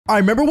I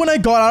remember when I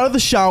got out of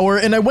the shower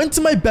and I went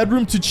to my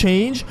bedroom to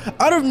change.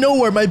 Out of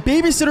nowhere, my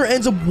babysitter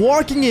ends up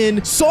walking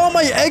in, saw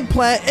my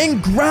eggplant,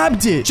 and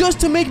grabbed it just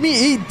to make me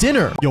eat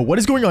dinner. Yo, what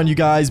is going on, you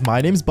guys?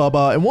 My name's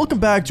Bubba, and welcome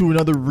back to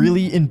another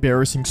really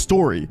embarrassing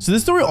story. So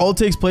this story all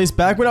takes place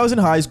back when I was in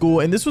high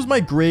school, and this was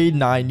my grade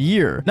 9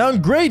 year. Now, in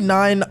grade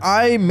 9,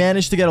 I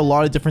managed to get a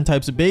lot of different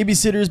types of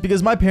babysitters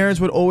because my parents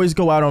would always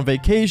go out on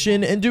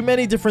vacation and do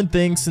many different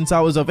things since I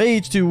was of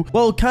age to,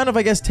 well, kind of,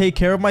 I guess, take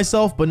care of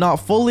myself, but not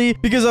fully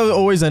because I would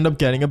always end up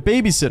getting a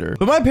babysitter.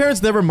 But my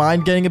parents never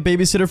mind getting a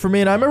babysitter for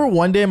me, and I remember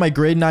one day in my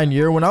grade 9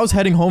 year when I was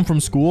heading home from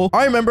school,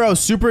 I remember I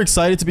was super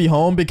excited to be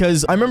home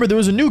because I remember there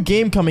was a new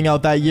game coming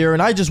out that year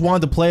and I just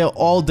wanted to play it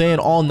all day and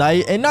all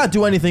night and not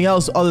do anything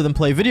else other than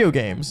play video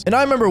games. And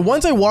I remember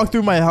once I walked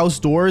through my house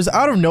doors,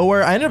 out of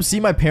nowhere, I ended up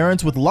seeing my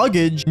parents with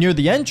luggage near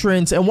the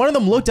entrance, and one of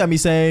them looked at me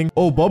saying,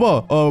 "Oh,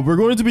 Bubba, we're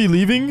going to be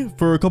leaving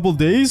for a couple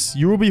days.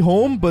 You will be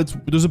home, but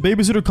there's a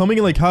babysitter coming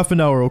in like half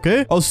an hour,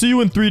 okay? I'll see you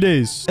in 3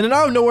 days." And then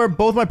out of nowhere,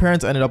 both my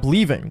parents ended up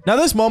leaving. Now,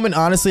 this moment,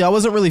 honestly, I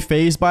wasn't really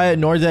fazed by it,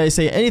 nor did I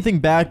say anything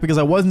back because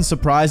I wasn't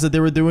surprised that they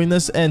were doing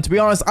this. And to be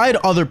honest, I had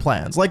other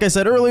plans. Like I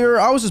said earlier,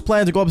 I was just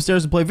planning to go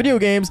upstairs and play video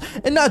games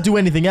and not do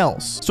anything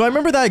else. So I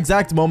remember that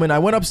exact moment. I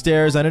went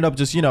upstairs, I ended up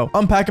just,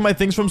 unpacking my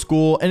things from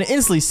school and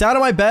instantly sat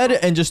on my bed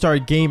and just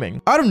started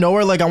gaming. Out of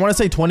nowhere, like I want to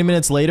say 20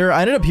 minutes later,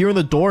 I ended up hearing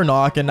the door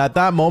knock, and at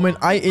that moment,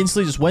 I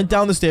instantly just went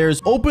down the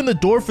stairs, opened the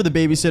door for the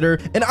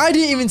babysitter, and I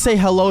didn't even say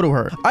hello to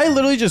her. I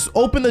literally just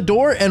opened the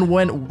door and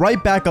went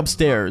right back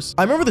upstairs.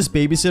 I remember this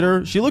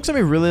babysitter, she looks at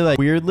me really like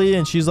weirdly,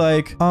 and she's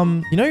like,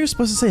 you're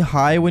supposed to say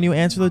hi when you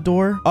answer the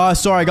door?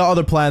 Sorry, I got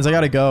other plans. I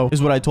gotta go,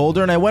 is what I told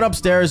her. And I went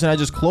upstairs and I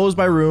just closed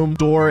my room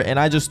door and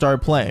I just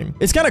started playing.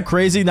 It's kind of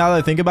crazy now that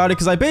I think about it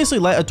because I basically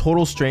let a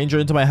total stranger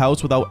into my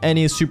house without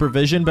any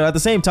supervision, but at the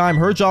same time,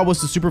 her job was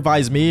to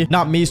supervise me,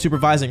 not me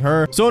supervising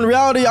her. So in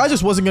reality, I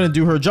just wasn't gonna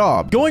do her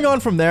job. Going on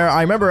from there,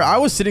 I remember I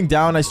was sitting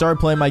down, I started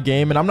playing my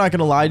game, and I'm not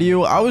gonna lie to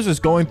you, I was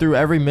just going through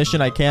every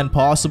mission I can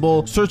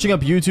possible, searching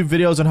up YouTube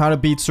videos on how to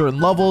beat certain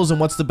levels and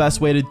what's the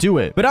best way to do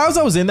it. But as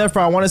I was in there for,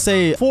 I want to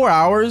say 4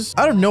 hours,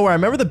 out of nowhere, I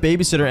remember the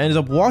babysitter ended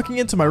up walking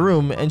into my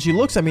room and she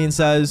looks at me and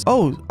says,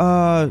 "Oh,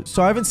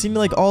 so I haven't seen you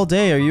like all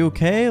day. Are you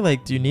okay?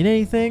 Like, do you need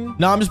anything?"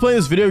 "No, I'm just playing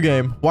this video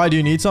game." "Why, do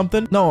you need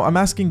something?" "No, I'm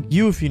asking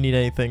you if you need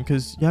anything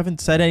because you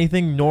haven't said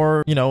anything,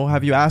 nor,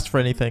 have you asked for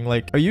anything.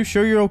 Like, are you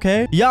sure you're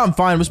okay?" "Yeah, I'm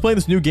fine. I'm just playing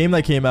this new game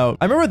that came out."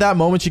 I remember that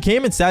moment she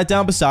came and sat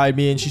down beside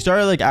me and she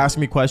started like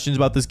asking me questions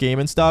about this game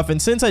and stuff.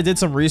 And since I did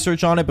some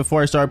research on it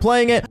before I started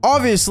playing it,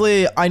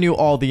 obviously I knew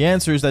all the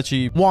answers that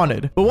she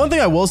wanted. But one thing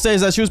I will say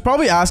is that she was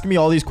probably asking me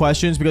all these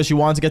questions because she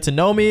wanted to get to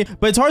know me,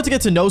 but it's hard to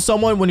get to know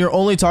someone when you're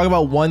only talking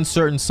about one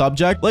certain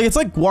subject. Like, it's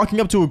like walking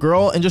up to a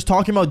girl and just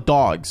talking about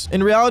dogs.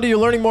 In reality, you're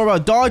learning more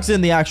about dogs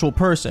than the actual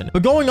person.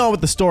 But going on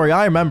with the story,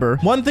 I remember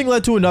one thing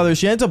led to another.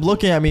 She ends up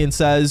looking at me and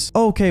says,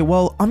 "Okay,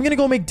 well, I'm gonna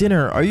go make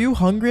dinner. Are you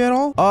hungry at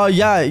all?"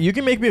 Yeah, you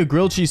can make me a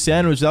grilled cheese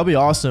sandwich. That'll be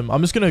awesome.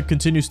 I'm just gonna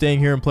continue staying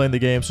here and playing the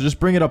game, so just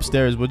bring it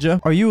upstairs, would you?"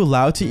 "Are you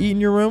allowed to eat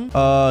in your room?"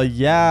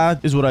 Yeah,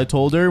 is what I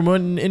told her.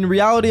 When in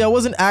reality, I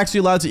wasn't actually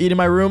allowed to eat in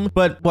my room,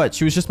 but what?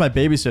 She was just my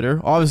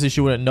babysitter. Obviously,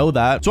 she wouldn't know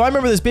that. So I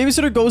remember this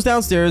babysitter goes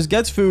downstairs,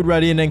 gets food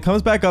ready, and then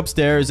comes back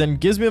upstairs and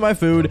gives me my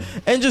food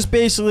and just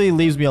basically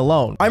leaves me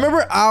alone. I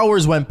remember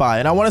hours went by,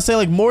 and I want to say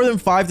like more than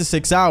 5 to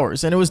 6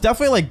 hours, and it was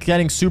definitely like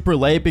getting super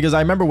late because I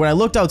remember when I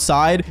looked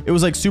outside, it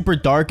was like super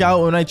dark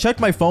out. When I checked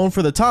my phone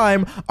for the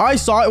time, I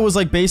saw it was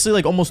like basically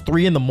like almost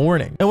 3 in the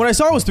morning. And when I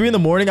saw it was 3 in the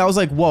morning, I was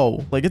like,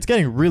 whoa, like it's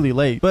getting really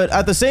late. But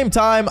at the same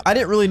time, I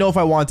didn't really know if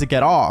I wanted to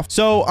get off.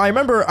 So I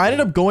remember I ended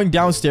up going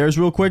downstairs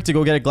real quick to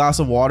go get a glass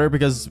of water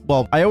because,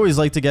 well, I always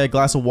like to get a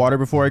glass of water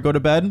before I go to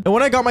bed. And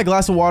when I got my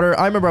glass of water,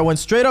 I remember I went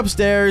straight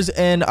upstairs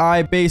and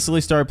I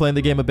basically started playing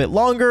the game a bit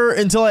longer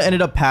until I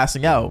ended up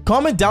passing out.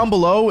 Comment down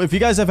below if you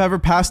guys have ever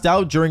passed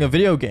out during a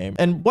video game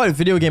and what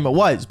video game it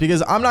was,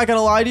 because I'm not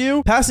gonna lie to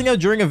you, passing out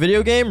during a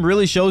video game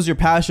really shows your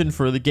passion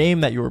for the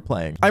game that you were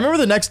playing. I remember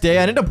the next day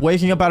I ended up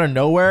waking up out of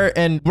nowhere,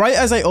 and right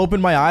as I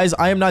opened my eyes,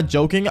 I am not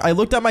joking, I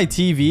looked at my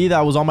TV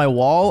that was on my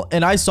wall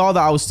and I saw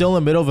that I was still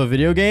in the middle of a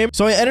video game.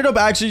 So I ended up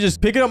actually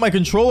just picking up my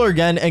controller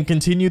again and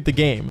continued the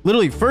game.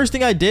 Literally, first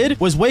thing I did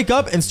was wake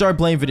up and start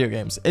playing video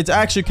games. It's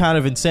actually kind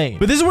of insane.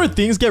 But this is where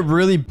things get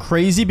really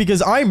crazy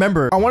because I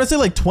remember, I want to say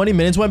like 20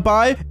 minutes went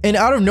by and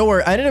out of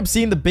nowhere, I ended up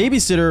seeing the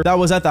babysitter that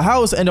was at the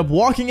house end up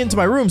walking into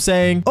my room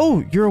saying,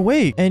 "Oh, you're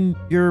awake and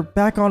you're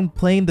back on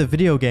playing the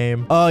video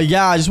game."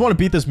 Yeah, I just want to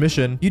beat this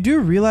mission." "You do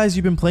realize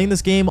you've been playing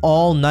this game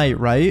all night,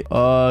 right?"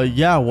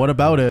 Yeah, what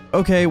about it?"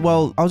 "Okay,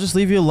 well, I'll just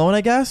leave you alone,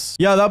 I guess."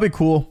 "Yeah, that'd be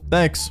cool.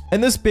 Thanks."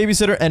 And this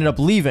babysitter ended up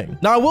leaving.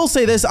 Now, I will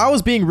say this, I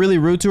was being really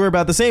rude to her, but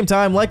at the same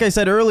time, like I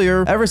said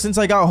earlier, ever since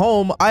I got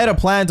home, I had a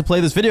plan to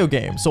play this video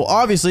game. So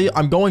obviously,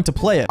 I'm going to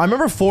play it. I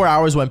remember 4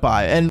 hours went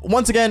by, and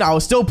once again, I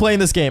was still playing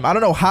this game. I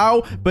don't know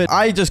how, but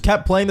I just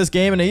kept playing this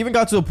game, and I even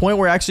got to the point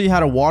where I actually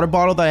had a water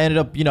bottle that I ended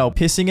up,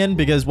 pissing in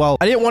because, well,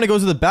 I didn't want to go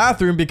to the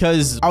bathroom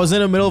because I was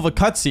in the middle of a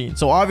cutscene.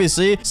 So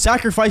obviously,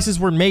 sacrifices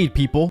were made,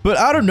 people. But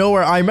out of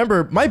nowhere, I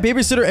remember my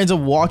babysitter ends up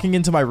walking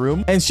into my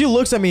room, and she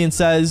looks at me and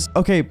says,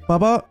 "Okay,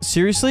 Bubba,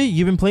 seriously? seriously,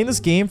 you've been playing this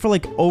game for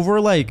like over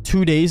like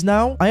 2 days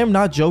now. I am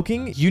not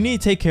joking. You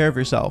need to take care of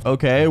yourself.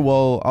 Okay,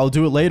 well, I'll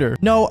do it later.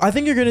 No, I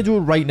think you're gonna do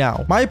it right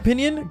now. My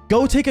opinion,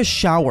 go take a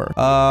shower.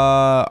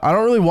 I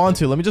don't really want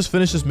to. Let me just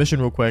finish this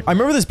mission real quick. I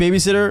remember this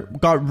babysitter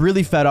got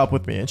really fed up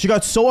with me, and she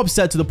got so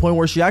upset to the point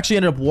where she actually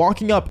ended up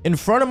walking up in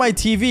front of my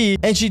TV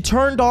and she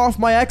turned off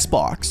my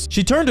Xbox.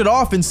 She turned it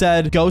off and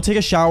said, go take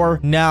a shower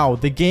now.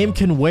 The game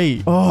can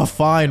wait. Oh,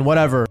 fine,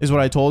 whatever, is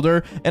what I told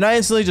her. And I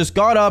instantly just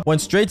got up,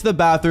 went straight to the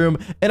bathroom,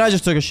 and I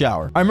just took a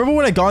shower. I remember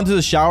when I got into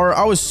the shower,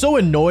 I was so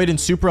annoyed and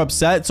super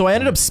upset. So I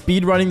ended up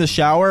speed running the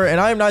shower, and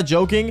I am not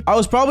joking. I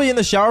was probably in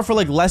the shower for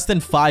like less than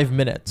 5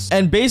 minutes.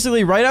 And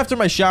basically right after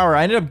my shower,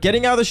 I ended up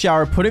getting out of the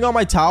shower, putting on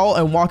my towel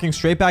and walking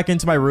straight back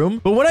into my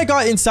room. But when I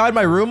got inside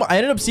my room, I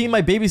ended up seeing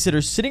my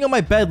babysitter sitting on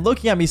my bed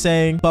looking at me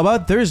saying,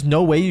 Bubba, there's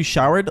no way you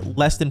showered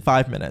less than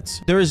 5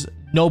 minutes. There is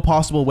no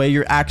possible way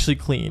you're actually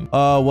clean.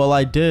 Well,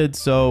 I did,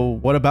 so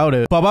what about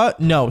it? Bubba,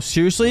 no,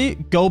 seriously,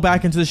 go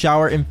back into the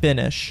shower and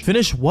finish.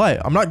 Finish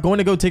what? I'm not going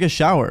to go take a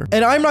shower.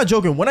 And I'm not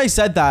joking. When I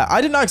said that, I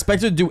did not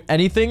expect her to do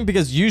anything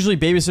because usually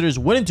babysitters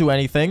wouldn't do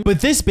anything.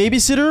 But this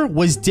babysitter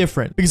was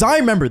different because I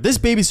remember this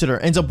babysitter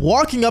ends up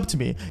walking up to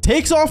me,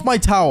 takes off my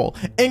towel,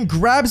 and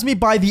grabs me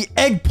by the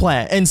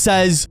eggplant and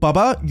says,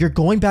 Bubba, you're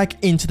going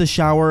back into the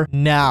shower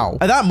now.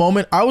 At that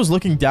moment, I was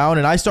looking down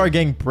and I started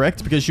getting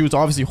bricked because she was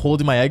obviously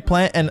holding my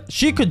eggplant, and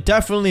she could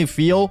definitely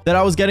feel that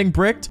I was getting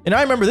bricked. And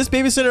I remember this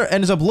babysitter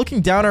ends up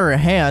looking down at her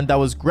hand that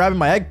was grabbing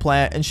my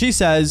eggplant, and she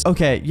says,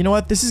 okay, you know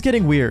what? This is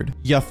getting weird.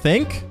 You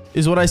think?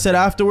 Is what I said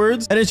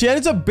afterwards. And then she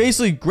ends up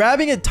basically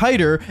grabbing it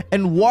tighter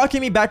and walking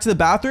me back to the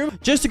bathroom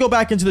just to go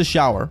back into the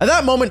shower. At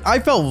that moment, I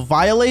felt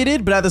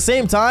violated, but at the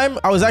same time,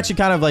 I was actually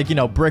kind of like, you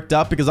know, bricked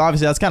up because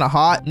obviously that's kind of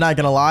hot, not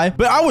gonna lie.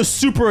 But I was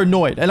super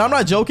annoyed, and I'm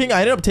not joking.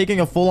 I ended up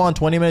taking a full-on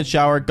 20-minute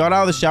shower, got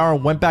out of the shower,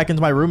 and went back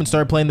into my room and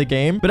started playing the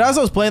game. But as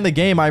I was playing the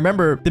game, I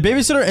remember the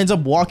babysitter ends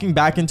up walking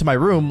back into my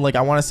room, like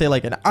I want to say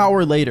like an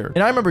hour later.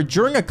 And I remember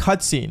during a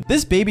cutscene,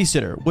 this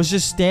babysitter was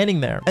just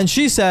standing there, and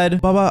she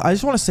said, Bubba, I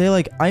just want to say,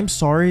 like, I'm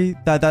sorry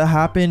that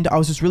happened. I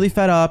was just really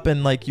fed up,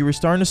 and like you were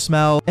starting to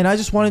smell, and I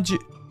just wanted you.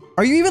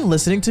 Are you even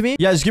listening to me?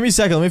 Yeah, just give me a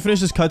second. Let me finish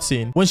this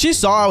cutscene. When she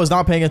saw I was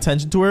not paying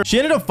attention to her, she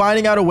ended up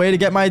finding out a way to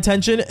get my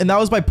attention, and that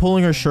was by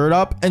pulling her shirt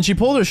up. And she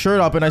pulled her shirt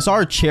up, and I saw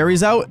her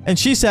cherries out, and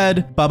she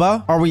said,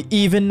 Bubba, are we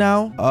even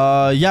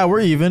now? Yeah,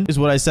 we're even, is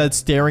what I said,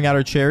 staring at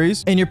her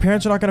cherries. And your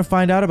parents are not gonna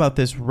find out about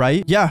this,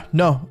 right? Yeah,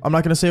 no, I'm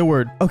not gonna say a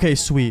word. Okay,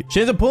 sweet.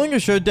 She ended up pulling her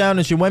shirt down,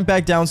 and she went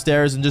back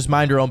downstairs and just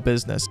mind her own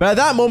business. But at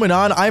that moment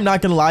on, I'm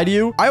not gonna lie to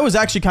you, I was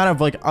actually kind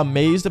of like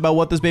amazed about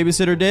what this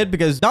babysitter did,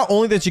 because not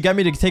only did she get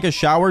me to take a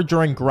shower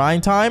during grind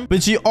time,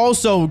 but she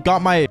also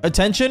got my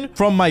attention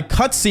from my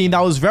cutscene that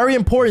was very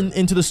important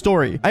into the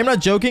story. I'm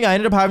not joking. I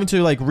ended up having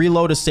to like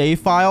reload a save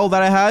file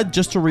that I had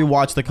just to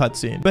rewatch the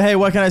cutscene. But hey,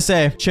 what can I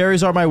say?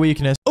 Cherries are my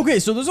weakness. Okay,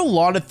 so there's a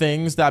lot of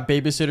things that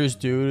babysitters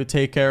do to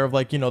take care of,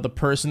 like, you know, the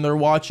person they're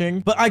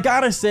watching. But I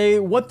gotta say,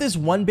 what this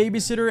one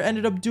babysitter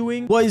ended up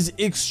doing was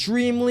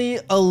extremely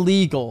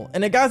illegal.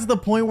 And it got to the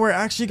point where it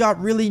actually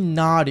got really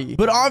naughty.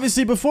 But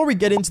obviously, before we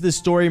get into this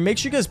story, make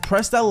sure you guys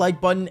press that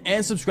like button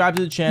and subscribe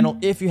to the channel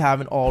if you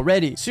haven't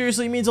already.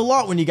 Seriously, it means a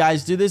lot when you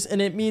guys do this,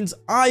 and it means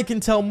I can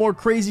tell more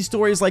crazy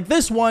stories like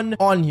this one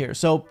on here.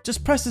 So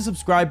just press the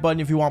subscribe button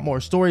if you want more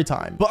story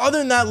time. But other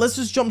than that, let's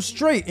just jump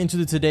straight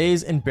into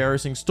today's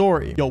embarrassing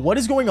story. Yo, what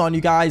is going on,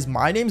 you guys?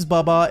 My name's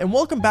Bubba, and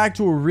welcome back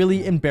to a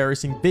really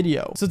embarrassing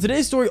video. So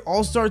today's story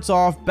all starts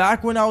off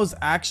back when I was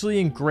actually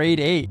in grade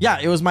 8. Yeah,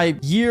 it was my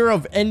year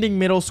of ending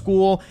middle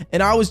school,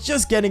 and I was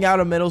just getting out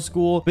of middle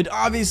school. But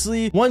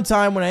obviously, one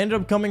time when I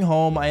ended up coming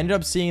home, I ended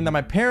up seeing that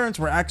my parents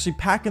were actually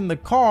packing the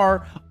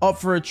car up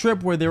for a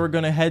trip where they were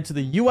going to head to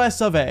the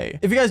US of A.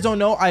 If you guys don't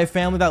know, I have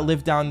family that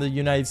live down in the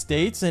United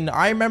States, and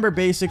I remember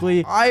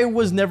basically I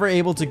was never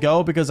able to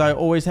go because I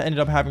always ended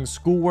up having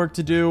schoolwork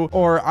to do,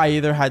 or I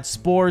either had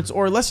sports,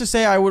 or let's just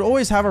say I would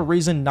always have a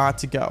reason not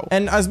to go.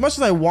 And as much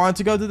as I wanted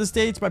to go to the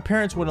States, my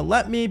parents wouldn't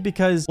let me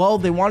because, well,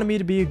 they wanted me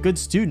to be a good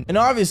student. And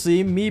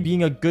obviously, me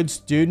being a good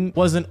student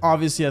wasn't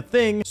obviously a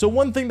thing. So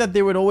one thing that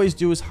they would always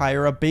do is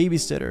hire a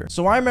babysitter.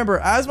 So I remember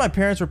as my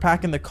parents were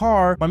packing the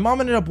car, my mom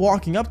ended up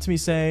walking up to me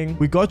saying,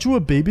 we got you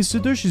a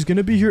babysitter. She's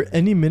gonna be here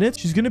any minute.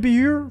 She's gonna be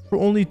here for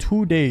only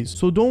 2 days.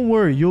 So don't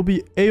worry, you'll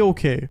be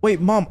a-okay. Wait,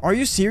 mom, are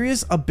you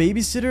serious? A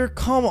babysitter?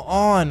 Come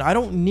on. I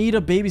don't need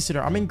a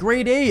babysitter. I'm in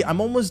grade 8.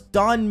 I'm almost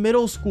done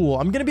middle school.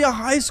 I'm gonna be a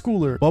high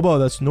schooler. Bubba,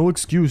 that's no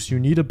excuse. You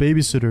need a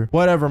babysitter.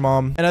 Whatever,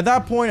 mom. And at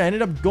that point, I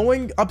ended up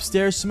going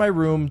upstairs to my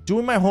room,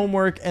 doing my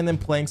homework, and then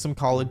playing some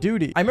Call of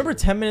Duty. I remember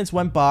 10 minutes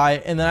went by,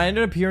 and then I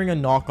ended up hearing a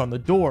knock on the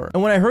door.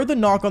 And when I heard the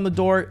knock on the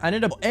door, I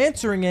ended up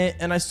answering it,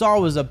 and I saw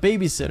it was a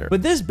babysitter.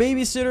 But this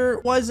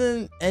babysitter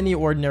wasn't any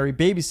ordinary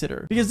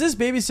babysitter, because this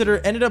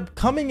babysitter ended up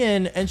coming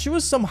in, and she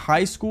was some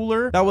high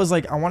schooler that was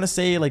like, I want to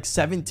say like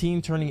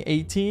 17 turning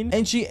 18.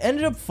 And she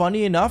ended up,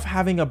 funny enough,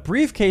 having a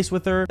briefcase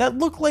with her that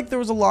that looked like there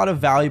was a lot of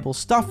valuable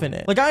stuff in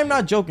it. Like, I am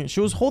not joking. She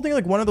was holding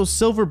like one of those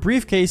silver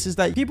briefcases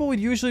that people would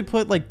usually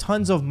put like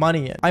tons of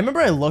money in. I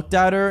remember I looked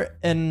at her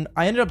and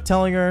I ended up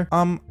telling her,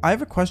 I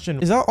have a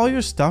question. Is that all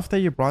your stuff that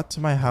you brought to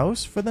my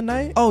house for the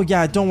night? Oh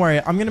yeah, don't worry.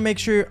 I'm gonna make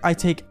sure I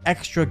take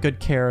extra good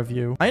care of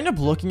you. I ended up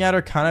looking at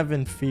her kind of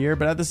in fear,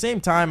 but at the same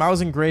time, I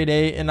was in grade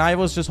 8 and I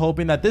was just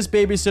hoping that this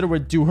babysitter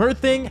would do her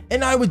thing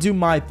and I would do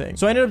my thing.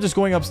 So I ended up just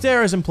going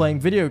upstairs and playing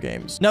video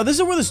games. Now, this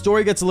is where the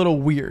story gets a little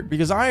weird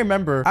because I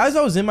remember as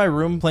I was in my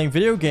room playing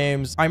video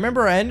games, I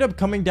remember I ended up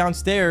coming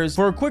downstairs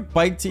for a quick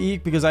bite to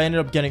eat because I ended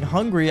up getting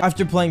hungry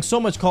after playing so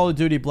much Call of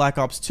Duty Black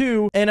Ops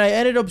 2, and I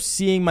ended up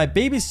seeing my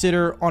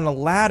babysitter on a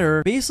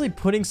ladder basically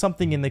putting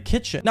something in the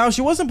kitchen. Now,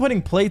 she wasn't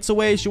putting plates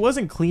away, she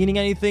wasn't cleaning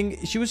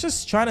anything, she was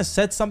just trying to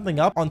set something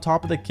up on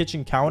top of the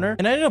kitchen counter,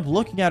 and I ended up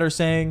looking at her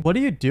saying, "What are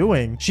you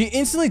doing?" She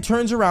instantly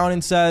turns around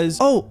and says,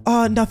 "Oh,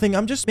 nothing.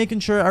 I'm just making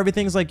sure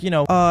everything's like, you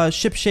know,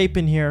 ship shape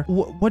in here.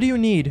 What do you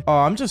need?" "Oh,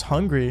 I'm just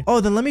hungry." "Oh,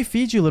 then let me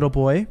feed you, little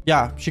boy."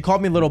 Yeah, she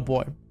called me little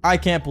boy. I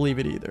can't believe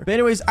it either. But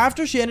anyways,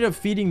 after she ended up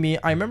feeding me,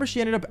 I remember she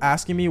ended up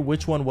asking me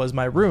which one was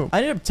my room. I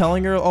ended up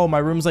telling her, oh, my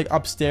room's like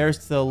upstairs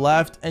to the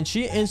left, and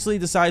she instantly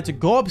decided to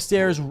go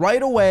upstairs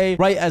right away,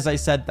 right as I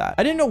said that.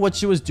 I didn't know what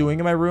she was doing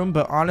in my room,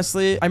 but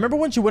honestly, I remember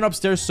when she went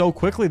upstairs so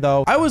quickly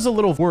though, I was a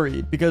little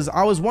worried because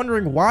I was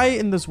wondering why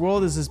in this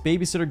world is this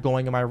babysitter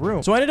going in my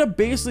room. So I ended up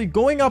basically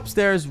going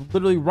upstairs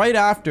literally right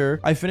after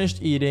I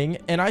finished eating,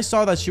 and I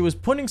saw that she was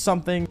putting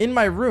something in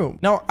my room.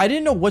 Now, I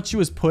didn't know what she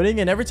was putting,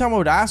 and every time I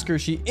would ask her,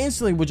 she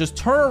instantly would just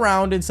turn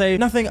around and say,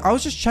 "Nothing, I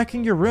was just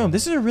checking your room.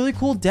 This is a really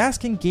cool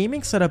desk and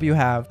gaming setup you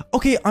have.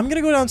 Okay, I'm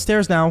gonna go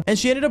downstairs now." And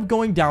she ended up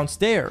going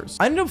downstairs.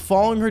 I ended up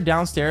following her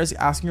downstairs,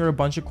 asking her a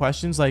bunch of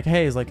questions like,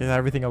 "Hey, is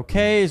everything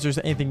okay? Is there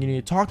anything you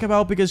need to talk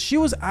about?" Because she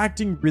was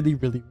acting really,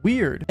 really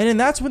weird. And then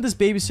that's when this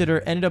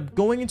babysitter ended up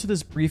going into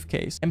this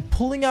briefcase and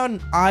pulling out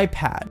an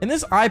iPad. And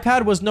this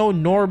iPad was no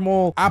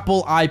normal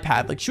Apple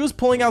iPad. Like, she was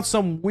pulling out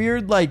some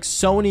weird like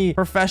Sony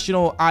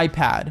professional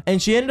iPad.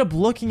 And she ended up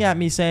looking at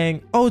me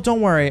saying, "Oh, don't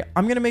worry.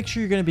 I'm gonna make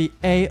sure you're gonna be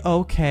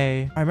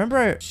a-okay." I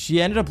remember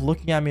she ended up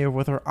looking at me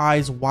with her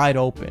eyes wide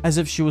open as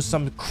if she was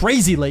some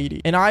crazy lady,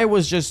 and I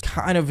was just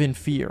kind of in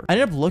fear. I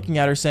ended up looking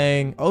at her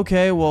saying,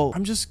 "Okay, well,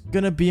 I'm just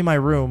gonna be in my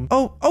room."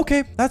 "Oh,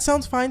 okay, that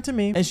sounds fine to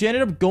me." And she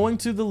ended up going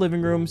to the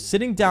living room,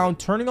 sitting down,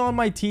 turning on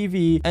my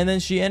TV, and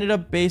then she ended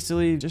up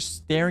basically just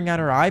staring at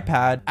her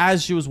iPad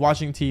as she was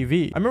watching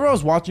TV. I remember I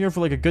was watching her for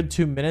like a good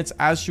 2 minutes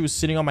as she was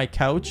sitting on my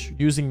couch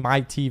using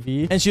my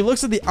TV, and she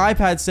looks at the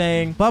iPad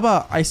saying,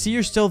 "Bubba, I see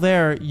you're still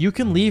there. You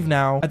can leave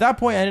now." At that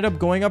point, I ended up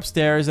going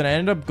upstairs and I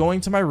ended up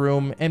going to my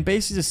room and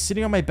basically just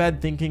sitting on my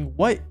bed thinking,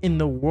 what in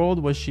the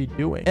world was she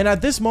doing? And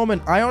at this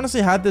moment, I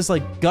honestly had this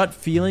like gut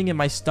feeling in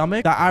my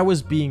stomach that I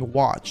was being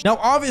watched. Now,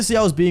 obviously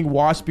I was being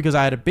watched because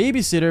I had a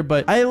babysitter,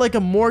 but I had like a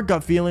more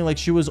gut feeling like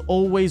she was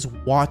always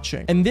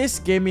watching. And this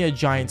gave me a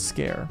giant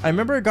scare. I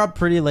remember it got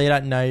pretty late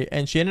at night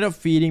and she ended up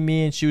feeding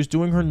me and she was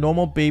doing her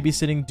normal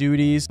babysitting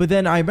duties. But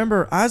then I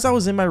remember as I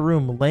was in my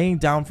room laying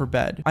down for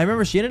bed, I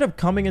remember she ended up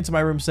coming into my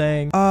room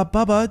saying,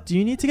 "Bubba, do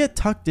you need to get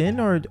tucked in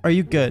or are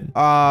you good?"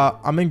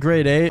 I'm in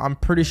grade 8. I'm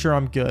pretty sure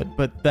I'm good,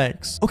 but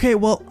thanks." "Okay,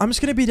 well, I'm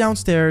just gonna be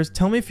downstairs.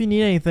 Tell me if you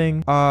need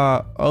anything."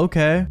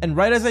 Okay." And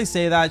right as I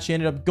say that, she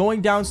ended up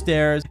going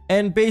downstairs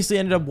and basically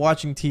ended up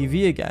watching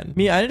TV again.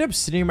 I ended up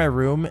sitting in my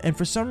room and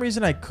for some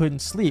reason I couldn't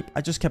sleep.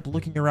 I just kept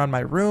looking around my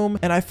room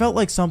and I felt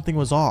like something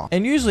was off.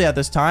 And usually at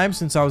this time,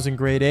 since I was in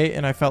grade 8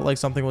 and I felt like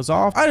something was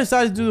off, I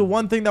decided to do the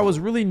one thing that was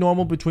really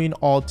normal between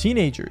all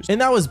teenagers,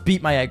 and that was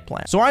beat my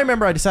eggplant. So I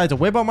remember I decided to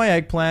whip out my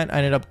eggplant. I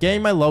ended up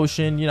getting my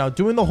lotion, you know,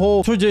 doing the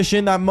whole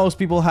tradition that most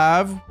people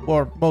have,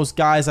 or most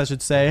guys I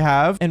should say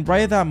have. And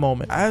right at that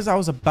moment, as I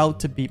was about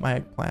to beat my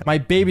eggplant, my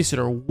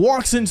babysitter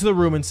walks into the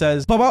room and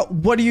says, "Bubba,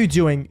 what are you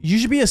doing? You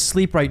should be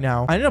asleep right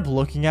now." I ended up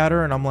looking at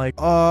her and I'm like,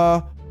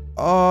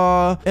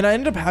 and I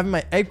ended up having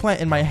my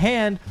eggplant in my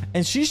hand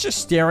and she's just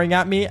staring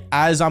at me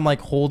as I'm like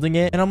holding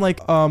it. And I'm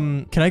like,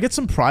 can I get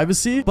some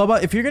privacy?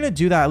 "Bubba, if you're gonna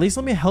do that, at least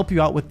let me help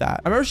you out with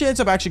that." I remember she ends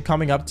up actually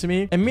coming up to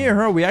me and me and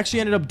her, we actually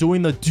ended up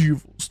doing the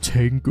Devil's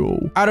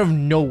Tango out of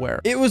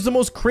nowhere. It was the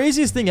most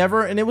craziest thing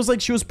ever. And it was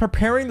like she was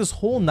preparing this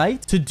whole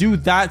night to do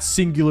that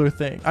singular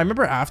thing. I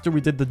remember after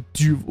we did the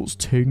Devil's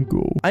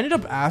Tango, I ended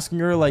up asking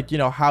her like, you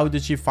know, how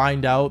did she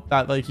find out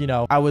that like, you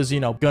know, I was, you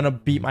know, gonna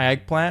beat my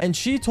eggplant? And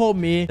she told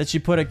me that she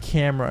put a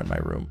camera in my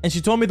room. And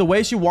she told me the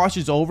way she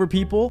watches over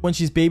people when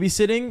she's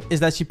babysitting is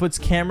that she puts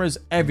cameras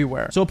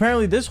everywhere. So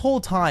apparently this whole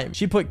time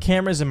she put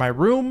cameras in my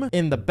room,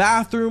 in the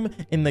bathroom,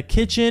 in the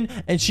kitchen,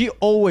 and she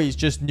always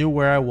just knew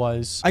where I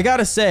was. I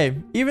gotta say,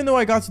 even though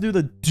I got to do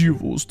the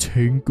Devil's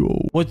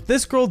Tango, what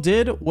this girl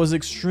did was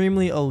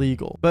extremely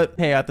illegal. But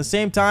hey, at the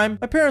same time,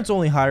 my parents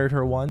only hired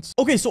her once.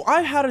 Okay, so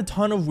I've had a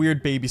ton of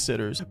weird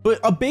babysitters, but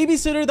a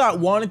babysitter that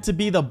wanted to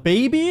be the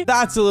baby,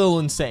 that's a little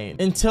insane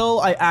until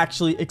I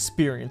actually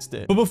experienced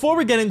it. But before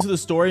we get into the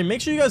story,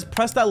 make sure you guys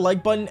press that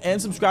like button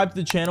and subscribe to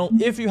the channel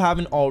if you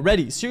haven't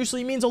already.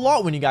 Seriously, it means a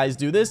lot when you guys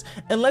do this.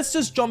 And let's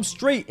just jump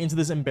straight into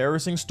this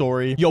embarrassing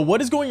story. Yo,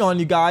 what is going on,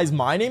 you guys?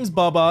 My name's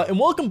Bubba and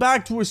welcome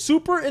back to a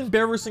super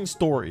embarrassing story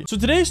story. So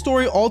today's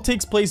story all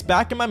takes place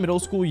back in my middle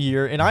school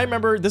year, and I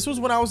remember this was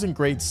when I was in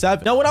grade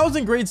 7. Now, when I was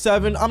in grade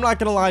 7, I'm not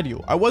gonna lie to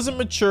you, I wasn't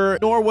mature,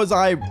 nor was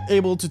I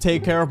able to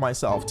take care of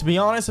myself. To be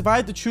honest, if I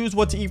had to choose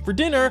what to eat for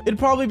dinner, it'd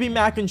probably be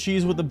mac and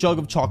cheese with a jug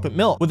of chocolate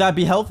milk. Would that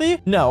be healthy?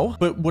 No.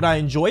 But would I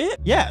enjoy it?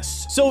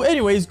 Yes. So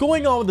anyways,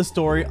 going on with the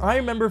story, I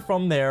remember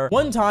from there,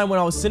 one time when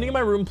I was sitting in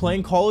my room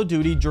playing Call of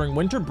Duty during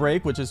winter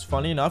break, which is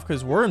funny enough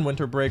because we're in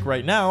winter break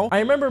right now, I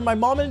remember my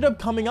mom ended up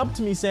coming up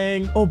to me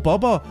saying, "Oh,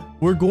 Baba,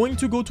 we're going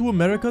to go to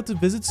America to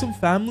visit some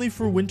family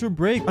for winter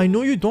break. I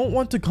know you don't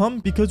want to come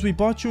because we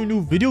bought you a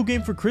new video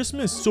game for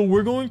Christmas. So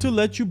we're going to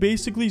let you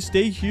basically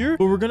stay here,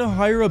 but we're going to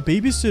hire a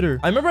babysitter."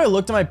 I remember I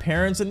looked at my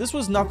parents, and this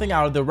was nothing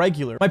out of the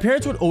regular. My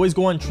parents would always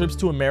go on trips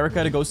to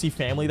America to go see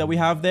family that we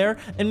have there.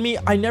 And me,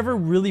 I never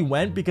really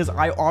went because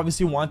I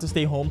obviously wanted to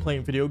stay home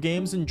playing video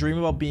games and dream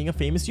about being a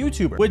famous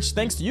YouTuber, which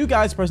thanks to you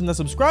guys pressing the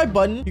subscribe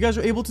button, you guys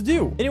are able to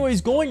do.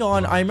 Anyways, going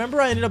on, I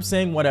remember I ended up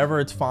saying whatever,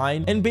 it's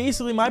fine. And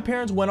basically my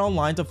parents went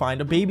online to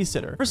find a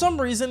babysitter. For some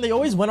reason, they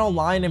always went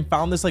online and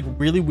found this like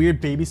really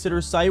weird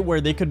babysitter site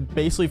where they could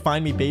basically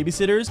find me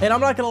babysitters. And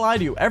I'm not gonna lie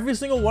to you, every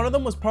single one of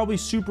them was probably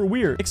super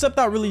weird, except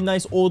that really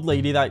nice old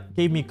lady that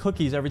gave me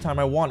cookies every time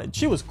I wanted.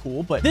 She was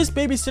cool, but this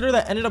babysitter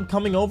that ended up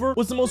coming over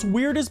was the most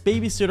weirdest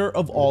babysitter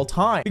of all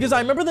time. Because I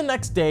remember the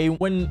next day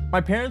when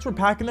my parents were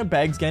packing their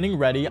bags getting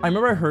ready, I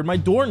remember I heard my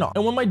door knock.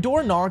 And when my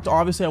door knocked,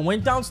 obviously I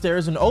went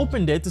downstairs and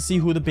opened it to see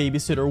who the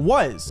babysitter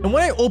was. And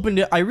when I opened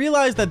it, I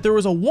realized that there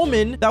was a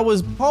woman that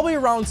was probably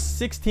around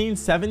 16,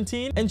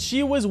 17, and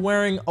she was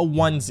wearing a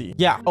onesie.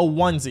 Yeah, a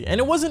onesie. And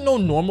it wasn't no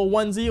normal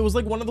onesie. It was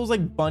like one of those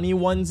like bunny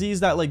onesies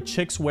that like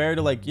chicks wear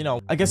to like, you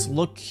know, I guess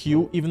look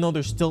cute even though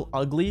they're still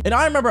ugly. And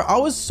I remember I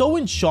was so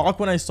in shock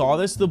when I saw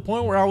this, to the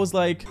point where I was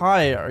like,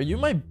 "Hi, are you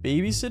my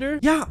babysitter?"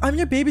 "Yeah, I'm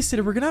your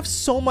babysitter. We're gonna have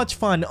so much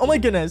fun." "Oh my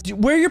goodness.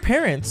 Where are your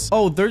parents?"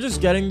 "Oh, they're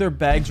just getting their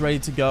bags ready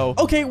to go."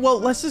 "Okay, well,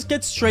 let's just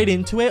get straight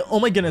into it." "Oh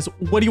my goodness.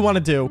 What do you want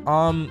to do?"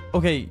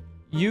 Okay,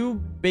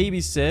 you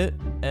babysit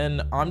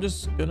and I'm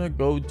just gonna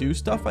go do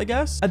stuff, I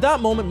guess." At that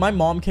moment, my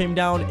mom came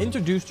down,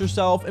 introduced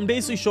herself, and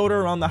basically showed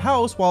her around the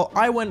house while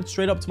I went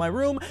straight up to my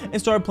room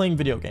and started playing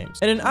video games.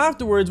 And then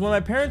afterwards, when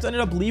my parents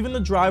ended up leaving the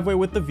driveway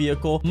with the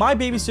vehicle, my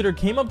babysitter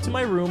came up to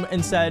my room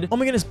and said, "Oh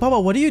my goodness,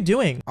 Bubba, what are you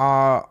doing?"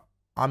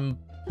 I'm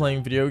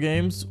playing video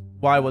games."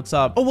 "Why? What's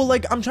up?" "Oh, well,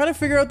 like, I'm trying to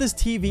figure out this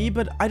TV,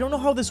 but I don't know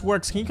how this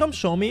works. Can you come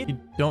show me?" "You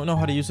don't know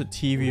how to use a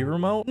TV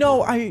remote?"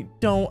 "No, I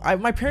don't.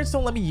 My parents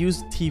don't let me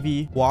use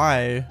TV."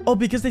 "Why?" "Oh,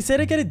 because they said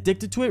I get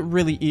addicted to it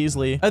really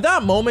easily." At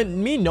that moment,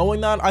 me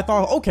knowing that, I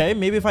thought, okay,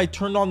 maybe if I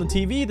turned on the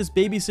TV, this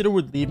babysitter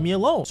would leave me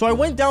alone. So I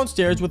went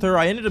downstairs with her.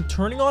 I ended up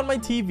turning on my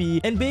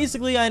TV, and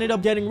basically I ended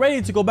up getting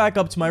ready to go back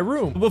up to my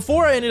room. But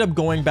before I ended up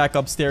going back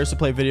upstairs to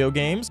play video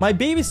games, my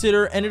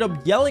babysitter ended up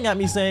yelling at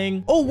me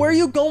saying, "Oh, where are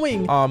you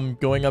going?"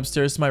 Going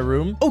upstairs to my room.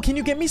 "Oh, can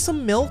you get me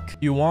some milk?"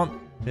 "You want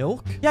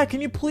milk?" "Yeah,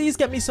 can you please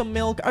get me some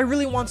milk? I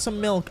really want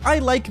some milk. I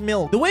like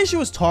milk." The way she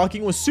was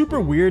talking was super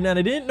weird, and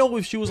I didn't know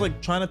if she was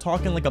like trying to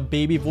talk in like a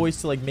baby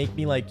voice to like make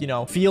me like, you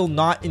know, feel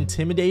not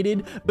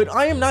intimidated. But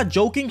I am not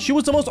joking. She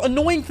was the most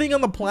annoying thing on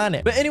the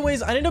planet. But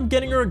anyways, I ended up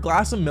getting her a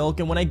glass of milk,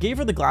 and when I gave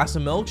her the glass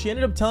of milk, she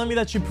ended up telling me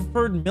that she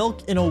preferred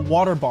milk in a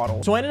water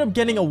bottle. So I ended up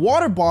getting a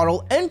water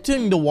bottle,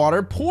 emptying the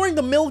water, pouring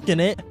the milk in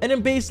it, and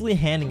then basically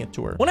handing it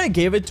to her. When I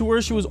gave it to her,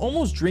 she was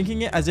almost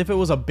drinking it as if it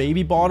was a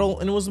baby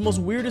bottle, and it was the most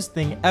weirdest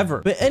thing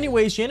ever. But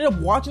anyway, she ended up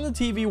watching the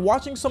TV,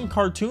 watching some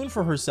cartoon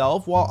for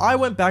herself, while I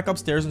went back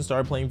upstairs and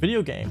started playing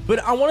video games.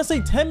 But I want to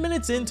say 10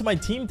 minutes into my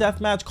team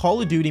deathmatch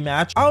Call of Duty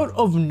match, out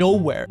of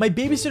nowhere, my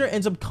babysitter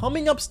ends up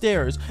coming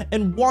upstairs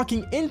and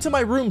walking into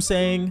my room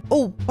saying,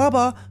 "Oh,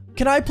 Baba,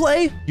 can I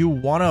play?" "You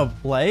wanna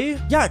play?"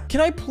 "Yeah,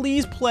 can I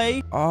please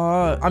play?"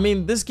 I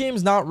mean, this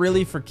game's not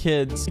really for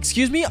kids."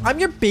 "Excuse me, I'm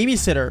your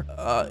babysitter."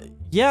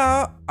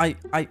 Yeah,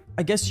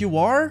 I guess you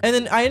are." And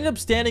then I ended up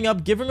standing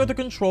up, giving her the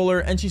controller,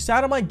 and she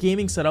sat on my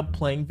gaming setup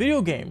playing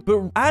video games.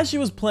 But as she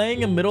was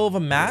playing in the middle of a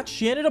match,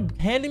 she ended up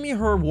handing me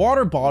her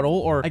water bottle,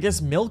 or I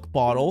guess milk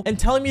bottle, and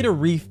telling me to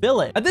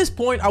refill it. At this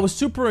point, I was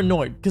super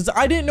annoyed because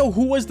I didn't know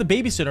who was the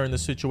babysitter in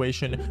this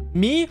situation,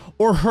 me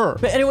or her.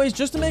 But anyways,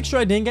 just to make sure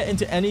I didn't get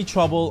into any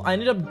trouble, I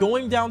ended up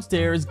going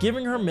downstairs,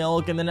 giving her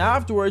milk, and then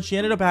afterwards, she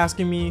ended up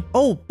asking me,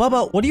 "Oh,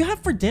 Bubba, what do you have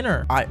for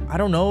dinner?" I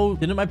don't know.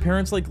 Didn't my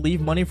parents like leave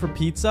money for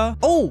pizza?"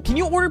 "Oh, can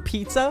you order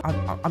pizza?"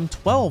 I'm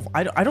 12.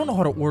 I don't know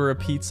how to order a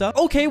pizza."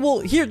 "Okay, well,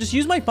 here, just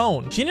use my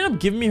phone." She ended up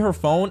giving me her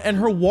phone, and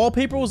her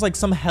wallpaper was like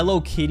some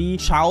Hello Kitty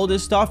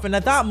childish stuff. And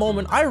at that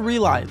moment, I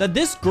realized that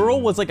this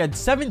girl was like a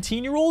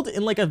 17-year-old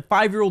in like a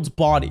 5-year-old's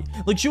body.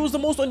 Like, she was the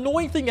most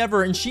annoying thing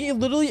ever, and she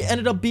literally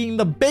ended up being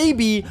the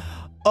baby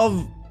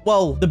of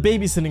well, the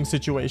babysitting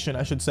situation,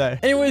 I should say.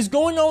 Anyways,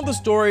 going on with the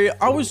story,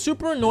 I was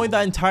super annoyed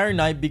that entire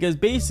night because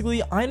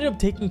basically I ended up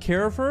taking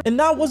care of her, and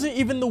that wasn't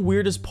even the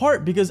weirdest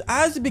part, because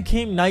as it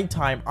became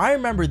nighttime, I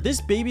remember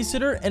this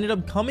babysitter ended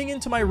up coming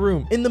into my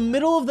room in the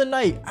middle of the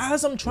night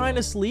as I'm trying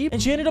to sleep,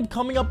 and she ended up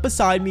coming up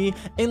beside me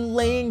and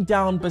laying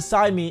down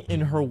beside me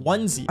in her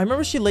onesie. I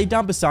remember she laid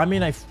down beside me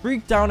and I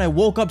freaked out and I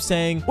woke up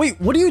saying, wait,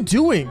 what are you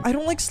doing? I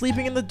don't like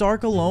sleeping in the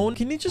dark alone.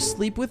 Can you just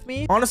sleep with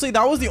me? Honestly,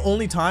 that was the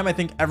only time I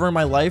think ever in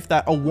my life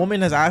that a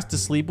woman has asked to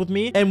sleep with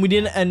me and we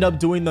didn't end up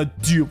doing the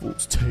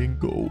devil's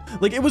tango.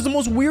 Like, it was the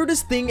most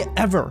weirdest thing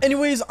ever.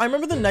 Anyways, I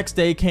remember the next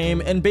day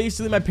came and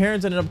basically my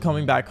parents ended up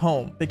coming back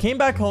home. They came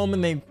back home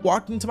and they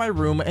walked into my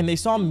room and they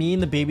saw me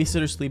and the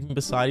babysitter sleeping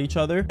beside each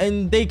other,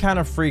 and they kind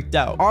of freaked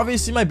out.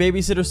 Obviously, my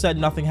babysitter said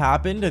nothing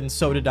happened, and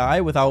so did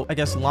I, without, I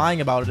guess,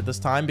 lying about it at this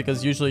time,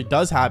 because usually it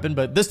does happen,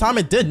 but this time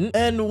it didn't.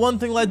 And one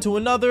thing led to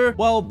another.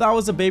 Well, that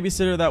was a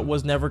babysitter that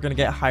was never gonna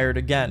get hired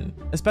again,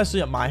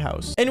 especially at my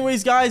house.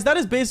 Anyways, guys, that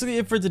is basically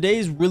it for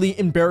today's really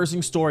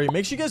embarrassing story.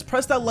 Make sure you guys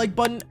press that like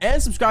button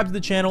and subscribe to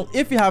the channel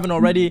if you haven't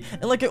already.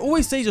 And like I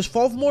always say, just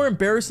follow for more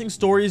embarrassing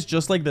stories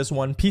just like this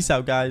one. Peace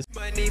out, guys.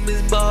 My name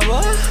is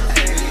Baba.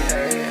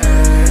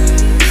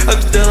 I'm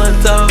still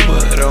on top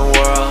of the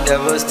world.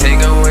 Devil's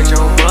taking with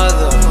your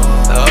mother.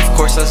 Of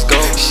course, let's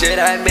go. Should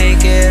I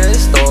make it a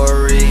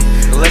story?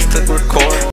 Let's click record.